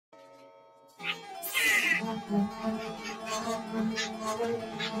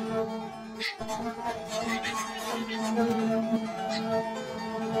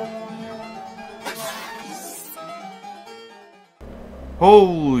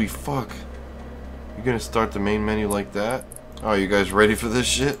Holy fuck. You're gonna start the main menu like that? Oh, you guys ready for this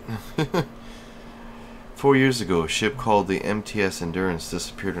shit? 4 years ago, a ship called the MTS Endurance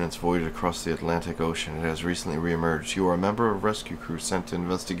disappeared on its voyage across the Atlantic Ocean. It has recently re-emerged. You are a member of a rescue crew sent to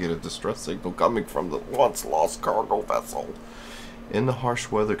investigate a distress signal coming from the once lost cargo vessel. In the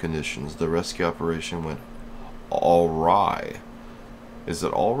harsh weather conditions, the rescue operation went awry. Is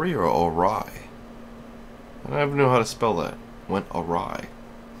it awry or awry? I don't even know how to spell that. Went awry.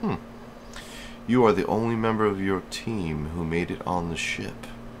 You are the only member of your team who made it on the ship.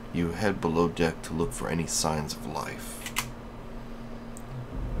 You head below deck to look for any signs of life.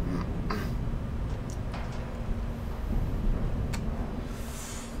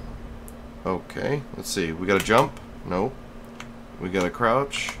 Okay, let's see. We gotta jump? No. We gotta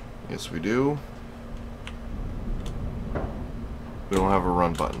crouch? Yes, we do. We don't have a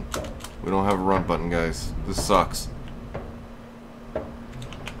run button. We don't have a run button, guys. This sucks.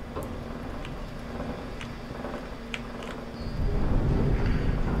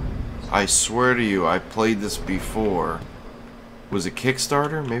 I swear to you, I played this before. Was it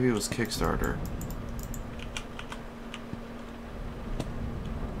Kickstarter? Maybe it was Kickstarter.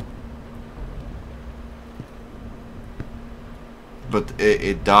 But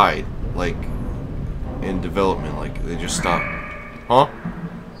it died, like, in development, like, they just stopped. Huh?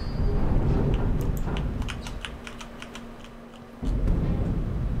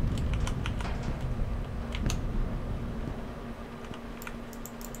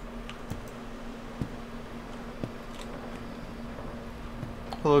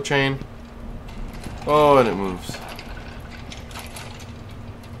 Hello, chain. Oh, and it moves.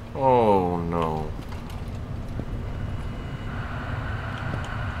 Oh, no.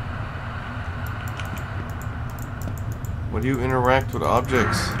 What do you interact with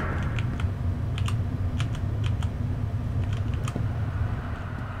objects?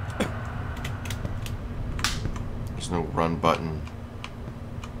 There's no run button.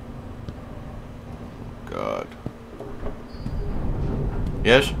 God.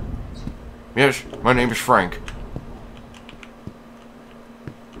 Yes? Yes, my name is Frank.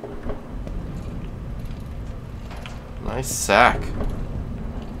 Nice sack.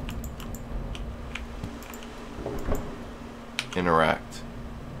 Interact.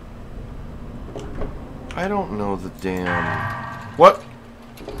 I don't know the damn... What?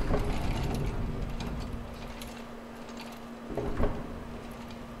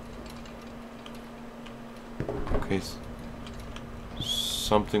 Okay.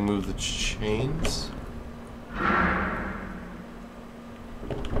 Something move the chains? Alright,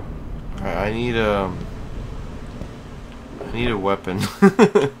 I need a weapon.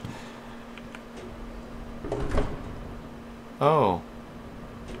 Oh.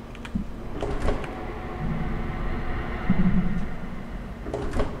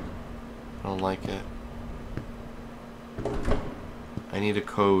 I don't like it. I need a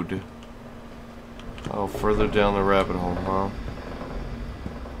code. Oh, further down the rabbit hole, huh?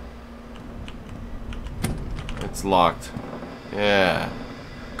 It's locked. Yeah.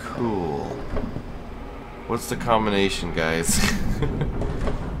 Cool. What's the combination, guys?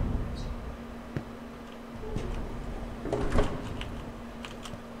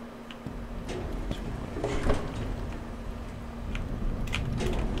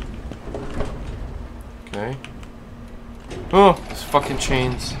 Okay. Oh, these fucking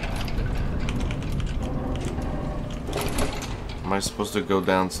chains. Am I supposed to go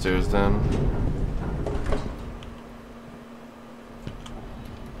downstairs then?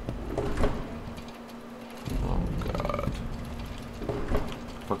 Oh god.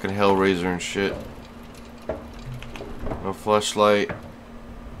 Fucking Hellraiser and shit. No flashlight.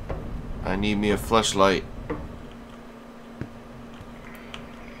 I need me a flashlight.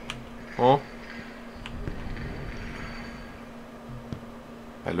 Oh?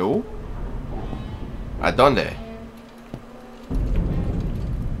 Hello? ¿A dónde?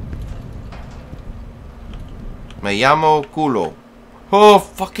 Me llamo culo. Oh,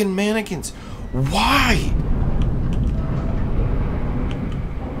 fucking mannequins. Why?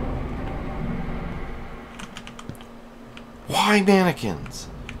 Why mannequins?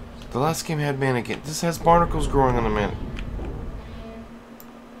 The last game had mannequins. This has barnacles growing on the mannequin.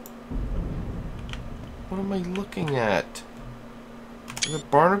 What am I looking at? Are the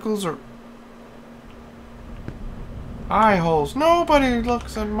barnacles or eye holes? Nobody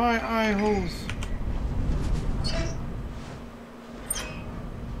looks at my eye holes.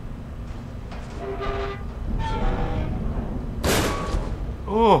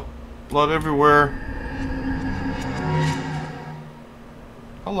 Oh, blood everywhere.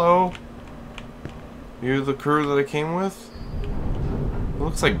 Hello. You're the crew that I came with? It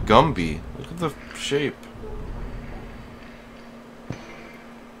looks like Gumby. Look at the shape.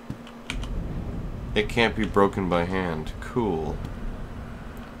 It can't be broken by hand. Cool.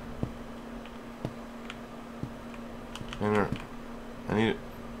 I need it.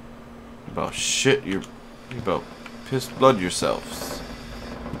 About shit, you about pissed blood yourselves.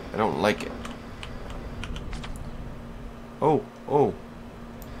 I don't like it. Oh, oh.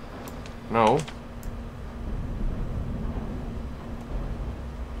 No.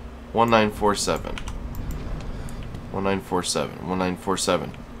 1947. 1947.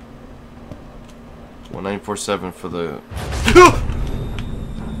 1947. 1947 for the...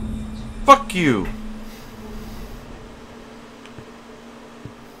 Fuck you!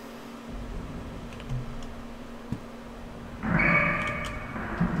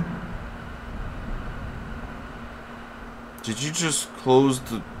 Did you just close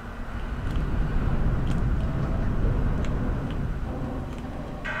the...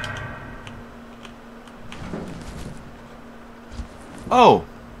 Oh!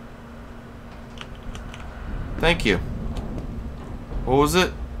 Thank you. What was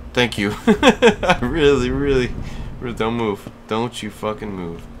it? Thank you. I really don't move. Don't you fucking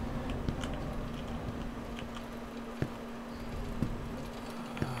move.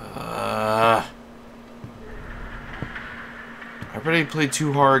 I already played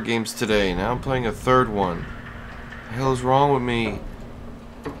 2 horror games today. Now I'm playing a 3rd one. What the hell is wrong with me?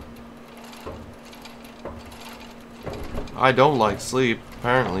 I don't like sleep,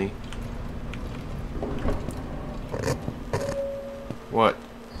 apparently. What?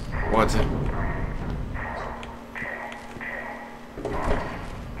 What's it?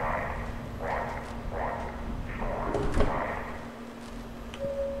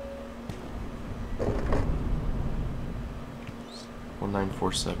 One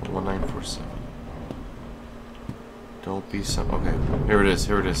 1947. Don't be some. Okay, here it is.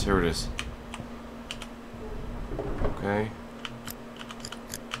 Here it is. Here it is. Okay.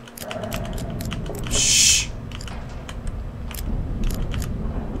 Shh.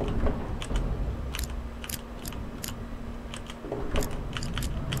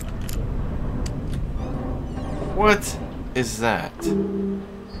 What is that?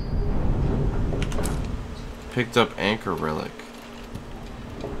 Picked up anchor relic.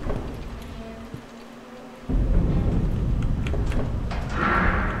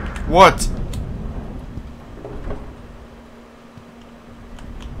 What?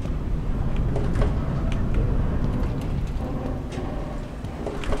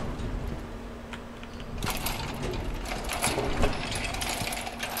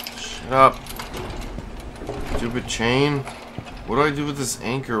 Shut up. Stupid chain. What do I do with this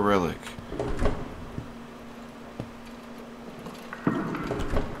anchor relic?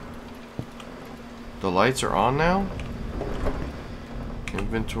 The lights are on now?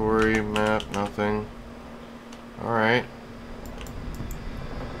 Inventory, map, nothing. Alright.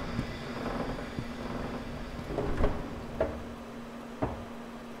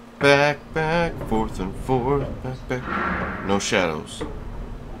 Back, forth and forth, back. No shadows.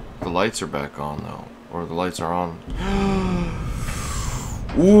 The lights are back on though. Or the lights are on.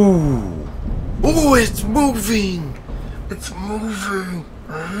 Ooh! Ooh, it's moving! It's moving!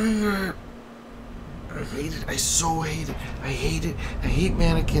 I hate it! I hate it. I so hate it. I hate it. I hate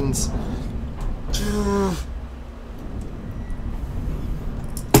mannequins.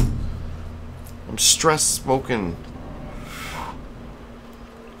 I'm stressed smoking.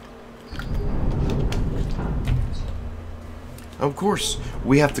 Of course,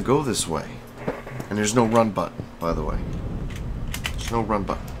 we have to go this way. And there's no run button, by the way. There's no run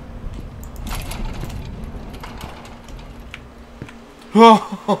button.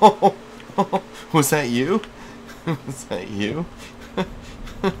 Oh! Was that you? Was that you?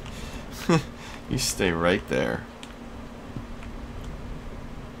 You stay right there.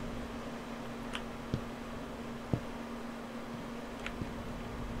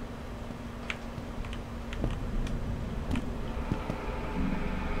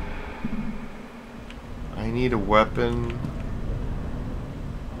 I need a weapon.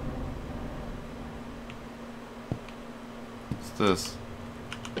 What's this?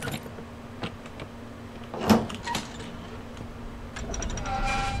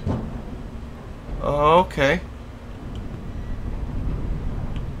 Oh, okay.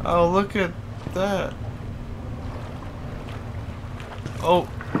 Oh, look at that. Oh,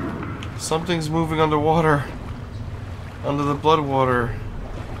 something's moving underwater. Under the blood water.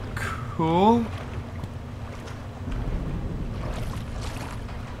 Cool.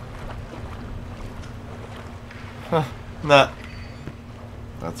 Huh. Nah.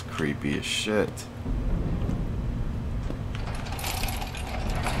 That's creepy as shit.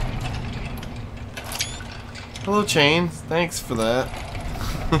 Hello, Chains. Thanks for that.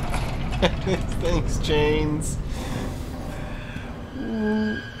 Thanks, Chains.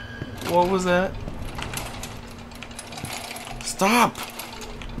 Ooh. What was that? Stop!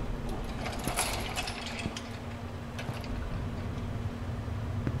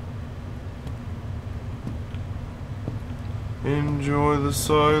 Enjoy the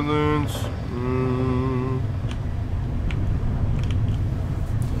silence. Boom,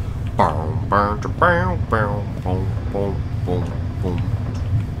 boom, boom, boom, boom, boom, boom.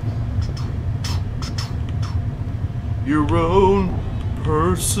 Your own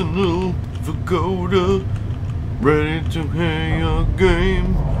personal Vagoda, ready to play a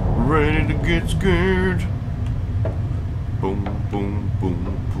game, ready to get scared. Boom, boom,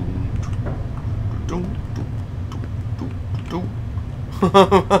 boom, boom. Don't.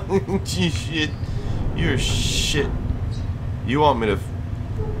 Shit. You're shit. You want me to...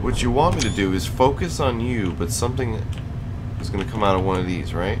 What you want me to do is focus on you, but something is going to come out of one of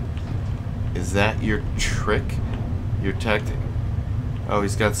these, right? Is that your trick? Your tactic? Oh,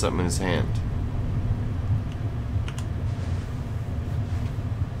 he's got something in his hand.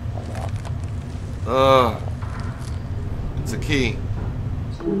 It's a key.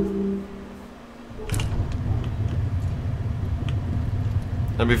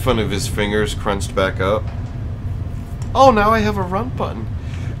 That'd be fun if his fingers crunched back up. Oh, now I have a run button.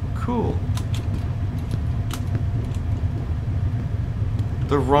 Cool.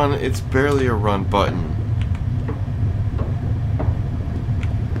 The run, it's barely a run button.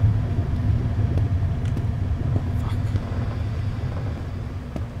 Fuck.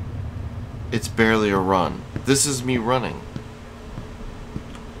 It's barely a run. This is me running.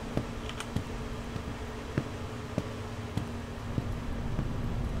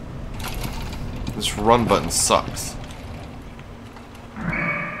 This run button sucks.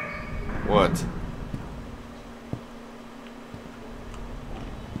 What?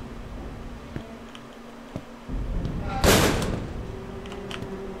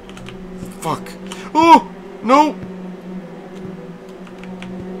 Fuck. Oh! No!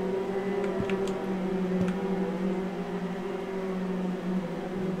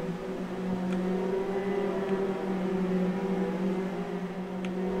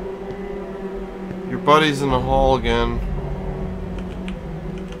 Your buddy's in the hall again.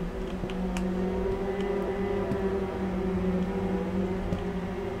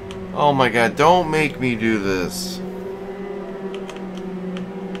 Oh my god, don't make me do this.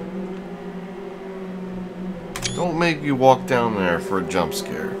 Don't make me walk down there for a jump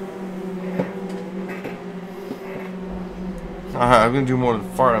scare. I'm gonna do more than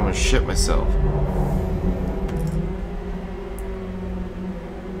fart, I'm gonna shit myself.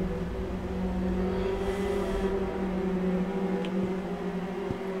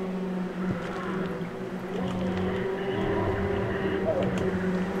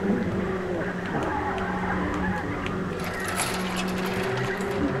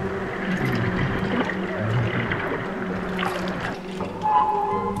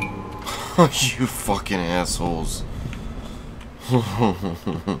 You fucking assholes.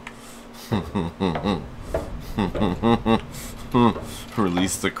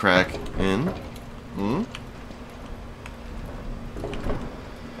 Release the crack in. Hmm?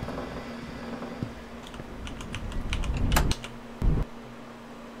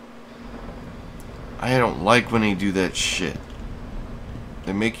 I don't like when they do that shit.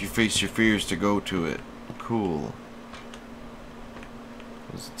 They make you face your fears to go to it. Cool.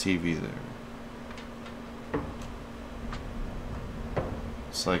 There's a TV there.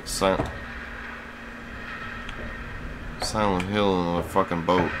 It's like Silent Hill on a fucking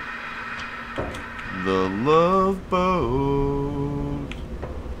boat. The Love Boat.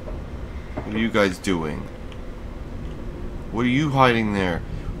 What are you guys doing? What are you hiding there?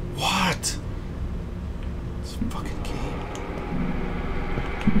 What? This fucking game.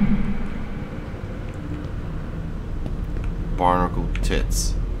 Barnacle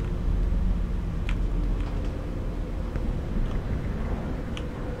tits.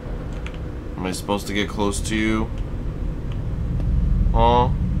 Am I supposed to get close to you? Huh?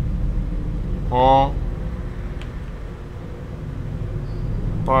 Huh?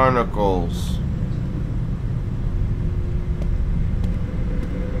 Barnacles.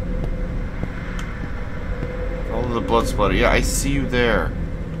 Follow the blood splatter. Yeah, I see you there.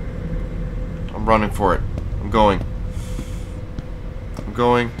 I'm running for it. I'm going. I'm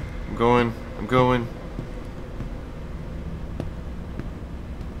going. I'm going. I'm going.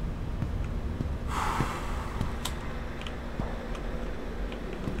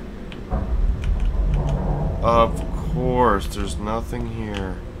 There's nothing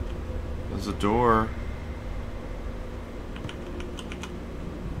here. There's a door.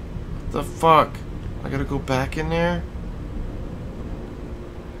 What the fuck? I gotta go back in there?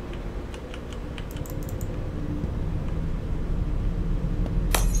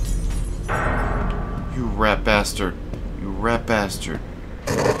 You rat bastard. You rat bastard.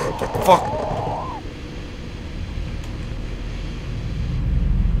 What the fuck?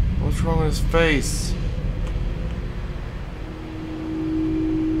 What's wrong with his face?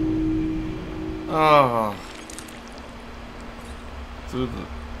 Oh.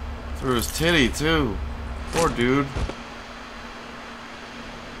 Through his titty too. Poor dude.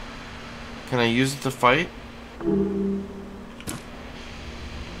 Can I use it to fight?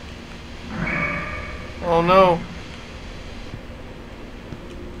 Oh no.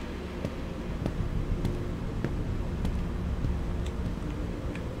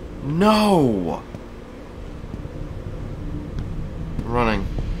 No. I'm running.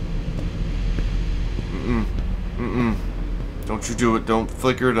 Don't you do it. Don't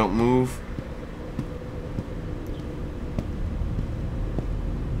flicker. Don't move.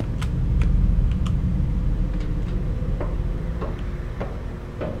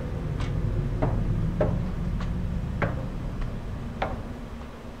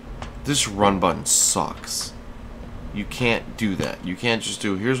 This run button sucks. You can't do that. You can't just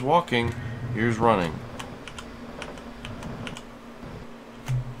do, here's walking, here's running.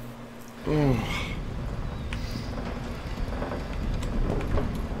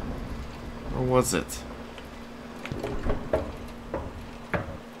 Where was it?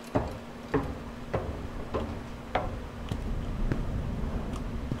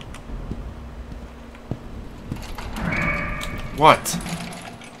 What?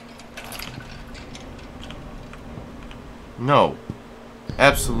 No.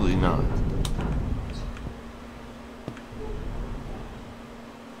 Absolutely not.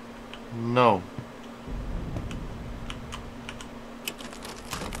 No.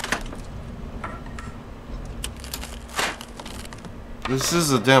 This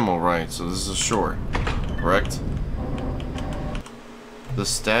is a demo, right? So this is a short, correct? The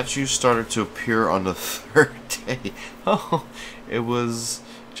statue started to appear on the third day. Oh, it was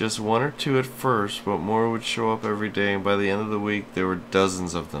just one or two at first, but more would show up every day, and by the end of the week, there were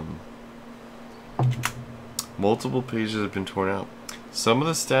dozens of them. Multiple pages have been torn out. Some of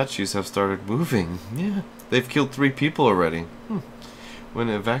the statues have started moving. Yeah, they've killed 3 people already. When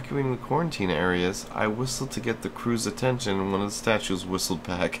evacuating the quarantine areas, I whistled to get the crew's attention, and one of the statues whistled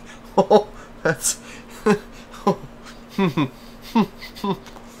back. Oh, that's...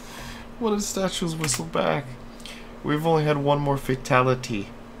 One of the statues whistled back. We've only had one more fatality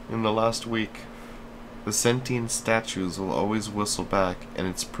in the last week. The sentient statues will always whistle back, and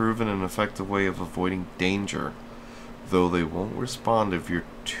it's proven an effective way of avoiding danger, though they won't respond if you're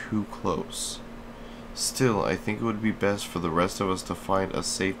too close. Still, I think it would be best for the rest of us to find a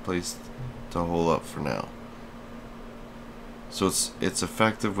safe place to hole up for now. So it's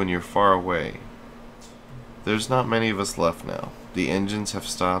effective when you're far away. There's not many of us left now. The engines have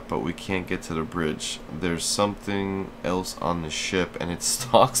stopped, but we can't get to the bridge. There's something else on the ship, and it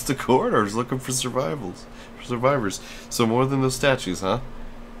stalks the corridors looking for survivors. So more than those statues, huh?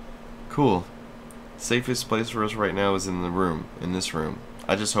 Cool. Safest place for us right now is in this room.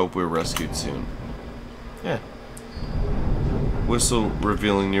 I just hope we're rescued soon. Yeah. Whistle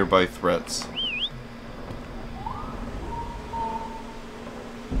revealing nearby threats.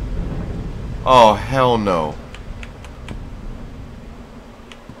 Oh, hell no.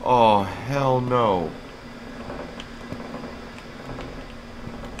 Oh, hell no.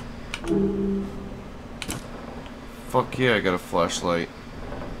 Fuck yeah, I got a flashlight.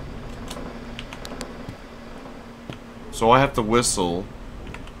 So I have to whistle.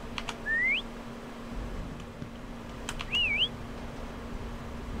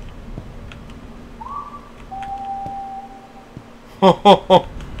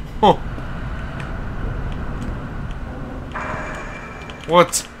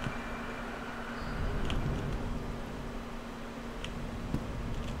 What?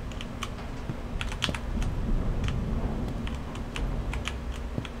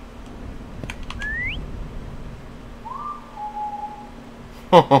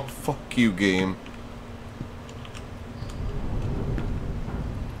 Oh, fuck you, game.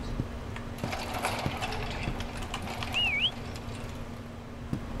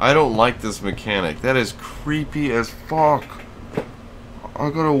 I don't like this mechanic. That is creepy as fuck. I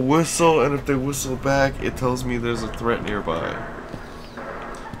gotta whistle, and if they whistle back, it tells me there's a threat nearby.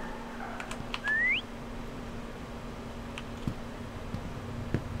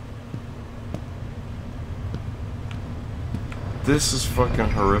 This is fucking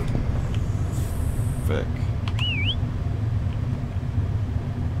horrific.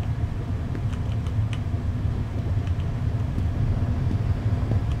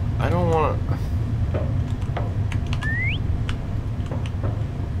 I don't want to...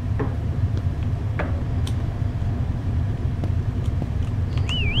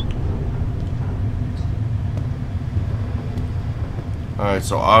 Alright,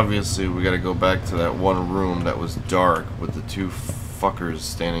 so obviously we gotta go back to that one room that was dark with the two fuckers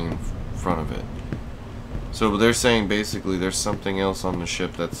standing in front of it. So they're saying basically there's something else on the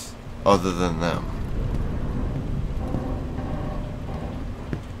ship that's other than them.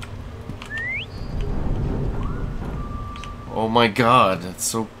 Oh my god, that's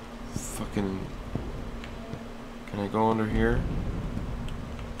so fucking... Can I go under here?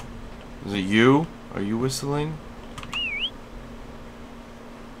 Is it you? Are you whistling?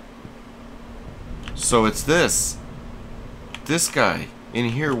 So it's this. This guy in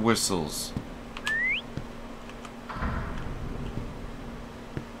here whistles.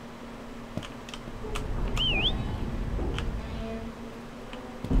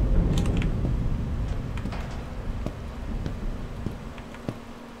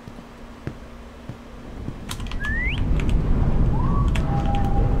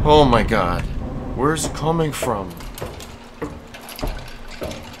 Oh my god. Where's it coming from?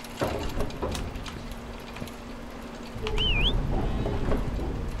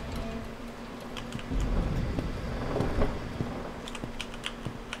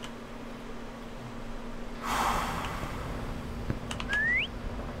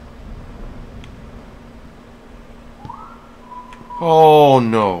 Oh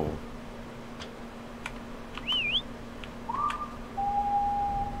no.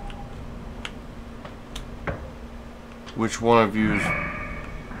 Which one of you?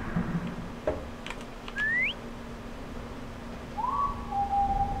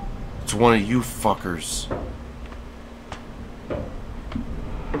 It's one of you fuckers.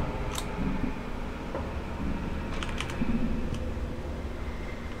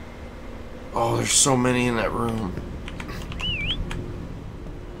 Oh, there's so many in that room.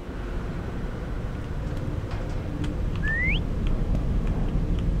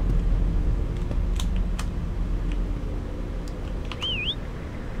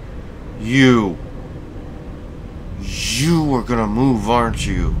 You are gonna move, aren't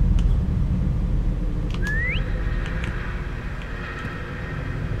you?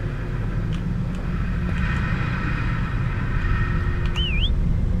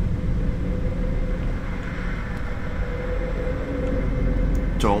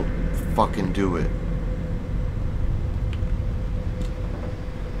 Don't fucking do it.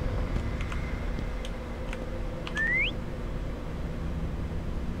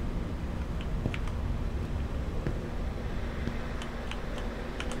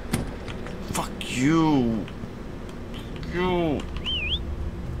 You.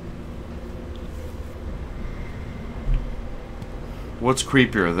 What's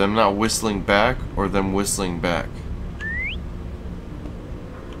creepier, them not whistling back or them whistling back?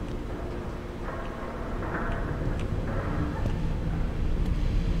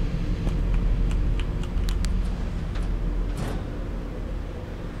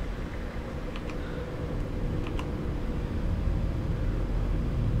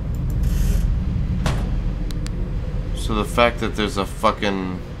 So the fact that there's a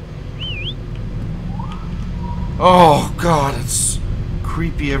fucking... Oh god, it's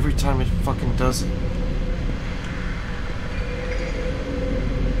creepy every time it fucking does it.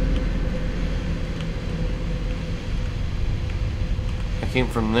 I came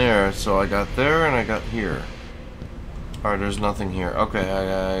from there, so I got there and I got here. Alright, there's nothing here. Okay,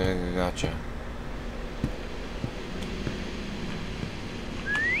 I gotcha.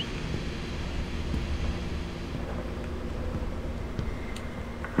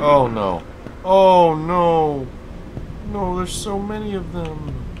 Oh no. Oh no. No, there's so many of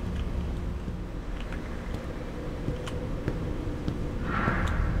them.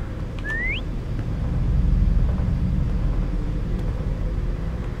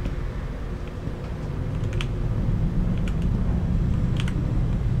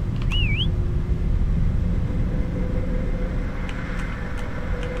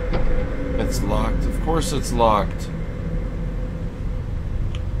 It's locked. Of course it's locked.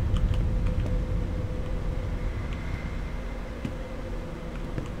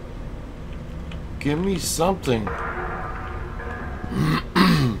 Give me something.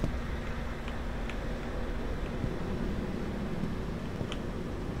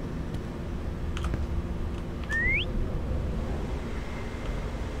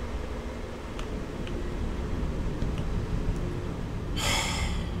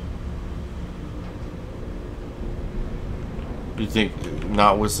 You think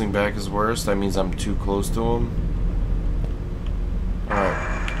not whistling back is worse? That means I'm too close to him?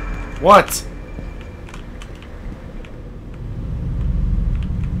 Alright. What?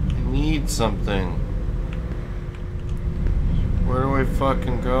 I need something. Where do I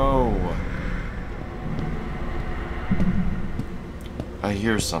fucking go? I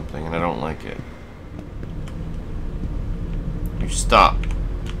hear something and I don't like it. You stop.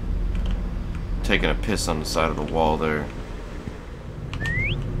 Taking a piss on the side of the wall there.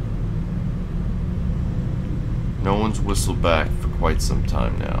 No one's whistled back for quite some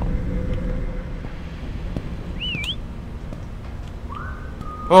time now.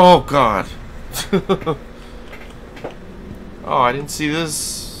 Oh God. Oh, I didn't see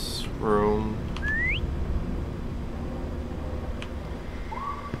this room.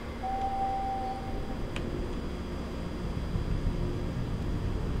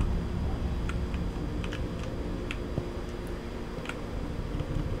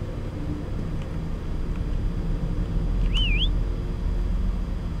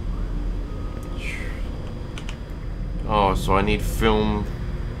 Oh, so I need film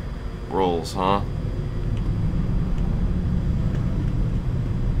rolls, huh?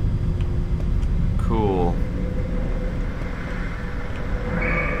 Cool.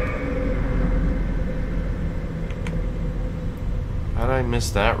 How did I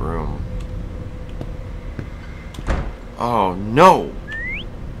miss that room? Oh, no!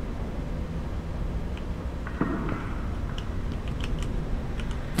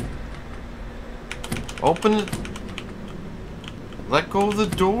 Open it. Let go of the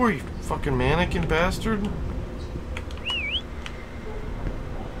door, you fucking mannequin bastard.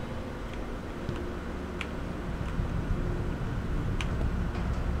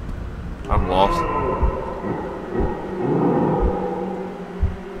 I'm lost.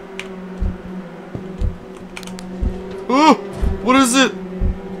 Oh! What is it?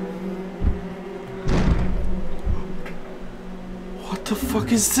 What the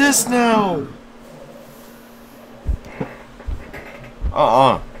fuck is this now?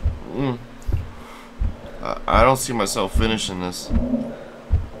 I don't see myself finishing this.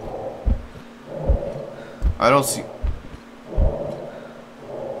 I don't see...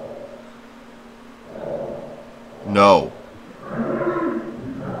 No.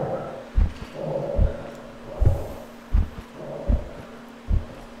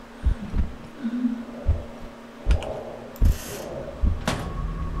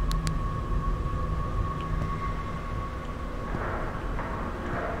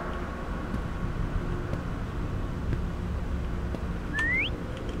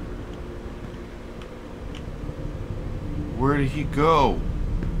 Where did he go?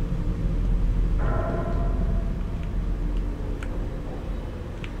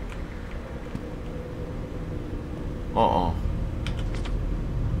 Uh-oh.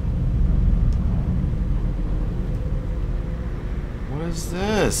 What is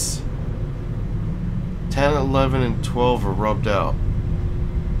this? 10, 11, and 12 are rubbed out.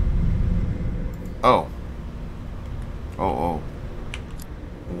 Oh. Oh.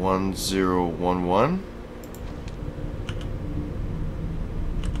 1, 0, 1, 1.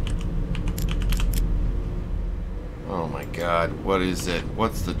 Oh my God, what is it?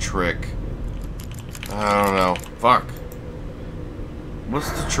 What's the trick? I don't know. Fuck.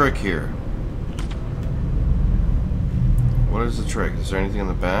 What's the trick here? What is the trick? Is there anything in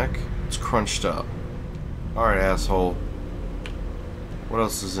the back? It's crunched up. Alright, asshole. What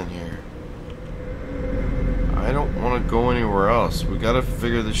else is in here? I don't want to go anywhere else. We gotta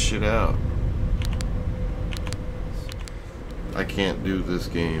figure this shit out. I can't do this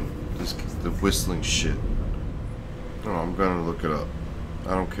game. The whistling shit. No, I'm gonna look it up.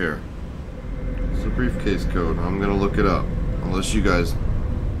 I don't care. It's a briefcase code. I'm gonna look it up. Unless you guys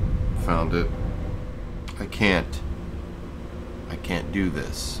found it. I can't. I can't do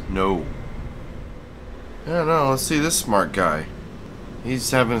this. No. Yeah, no, let's see this smart guy.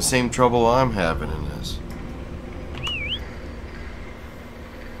 He's having the same trouble I'm having in this.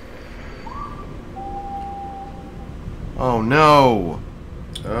 Oh no!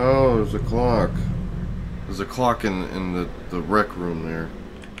 Oh, there's a clock. There's a clock in the rec room there.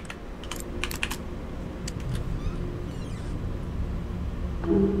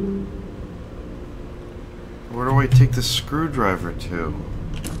 Where do I take the screwdriver to?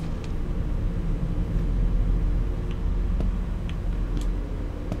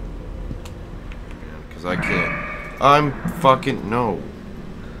 Because I can't. I'm fucking... No.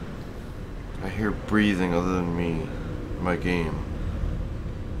 I hear breathing other than me in my game.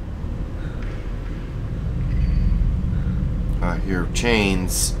 I hear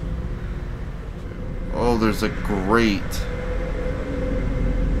chains. Oh, there's a grate.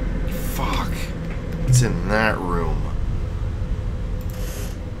 What's in that room?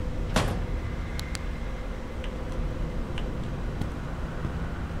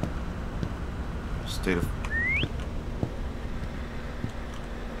 State of...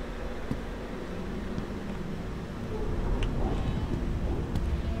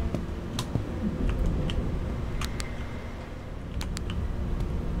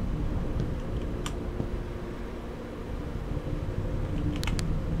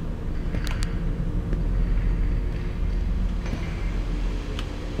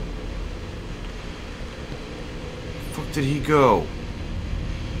 Fuck did he go?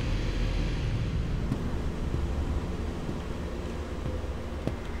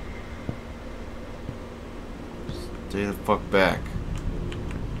 Stay the fuck back.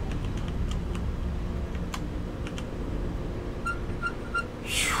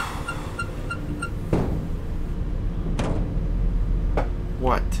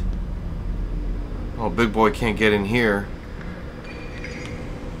 What? Oh, big boy can't get in here.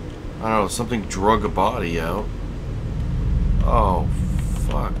 I don't know, something drug a body out. Oh,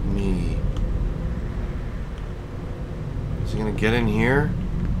 fuck me. Is he gonna get in here?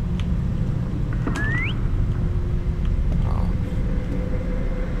 Oh.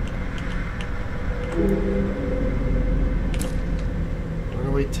 Where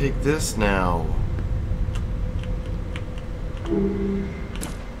do we take this now?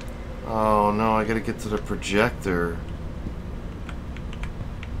 Oh no, I gotta get to the projector.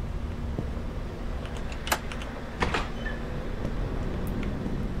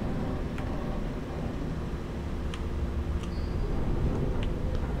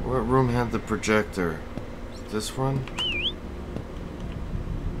 What room had the projector? This one?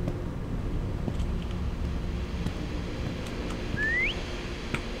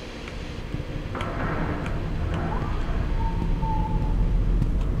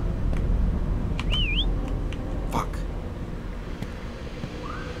 Fuck.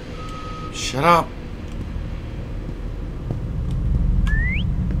 Shut up.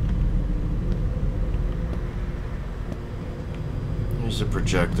 Here's the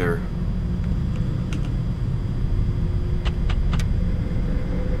projector.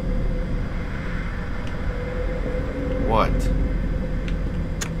 What?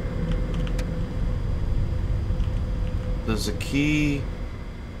 There's a key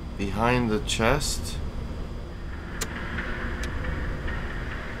behind the chest?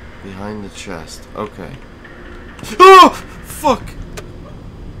 Behind the chest. Okay. Oh! Fuck!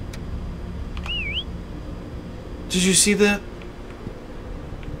 Did you see that?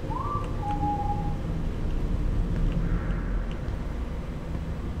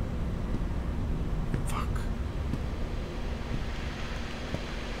 Fuck.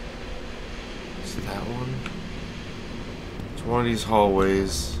 Is that one? It's one of these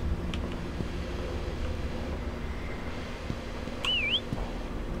hallways.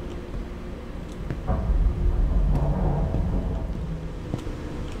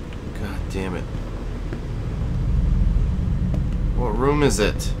 God damn it. What room is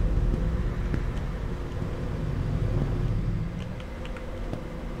it?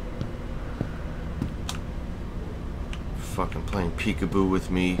 Fucking playing peekaboo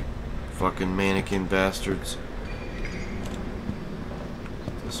with me. Fucking mannequin bastards.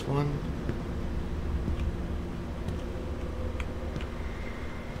 This one?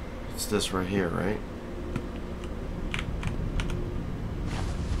 It's this right here, right?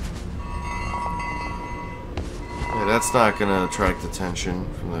 Yeah, that's not gonna attract attention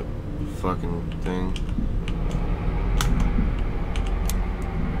from the fucking thing.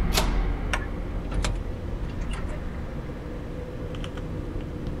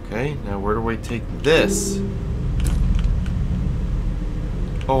 Okay, now where do I take this?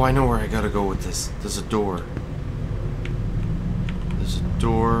 Oh, I know where I gotta go with this. There's a door. There's a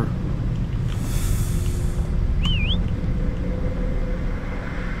door.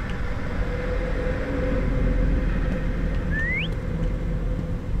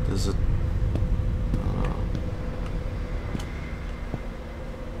 There's a...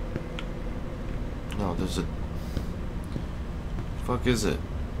 no, there's a... fuck is it?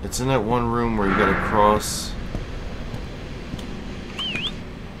 It's in that one room where you gotta cross...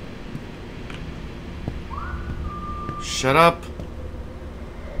 Shut up!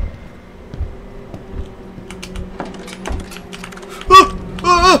 Ah!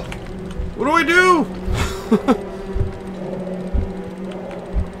 Ah! What do I do?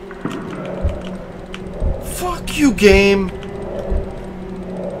 Fuck you, game!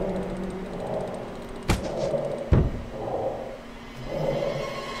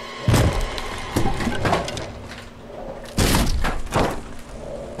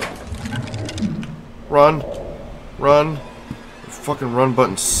 Run. Run. The fucking run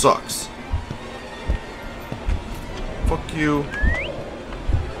button sucks. Fuck you.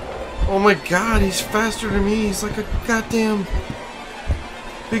 Oh my god, he's faster than me. He's like a goddamn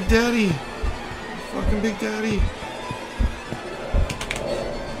Big Daddy. Fucking Big Daddy.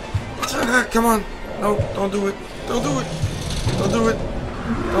 Come on. No, don't do it. Don't do it. Don't do it.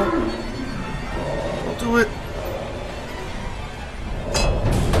 Don't do it.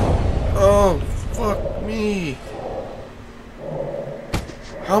 Oh, fuck me.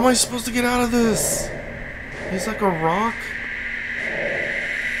 How am I supposed to get out of this? He's like a rock.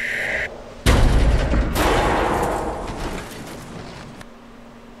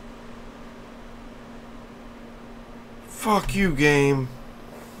 Fuck you, game.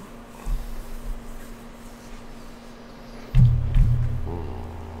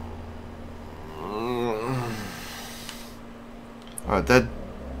 Alright,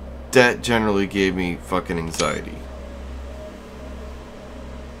 that generally gave me fucking anxiety.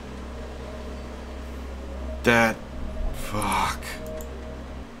 Fuck.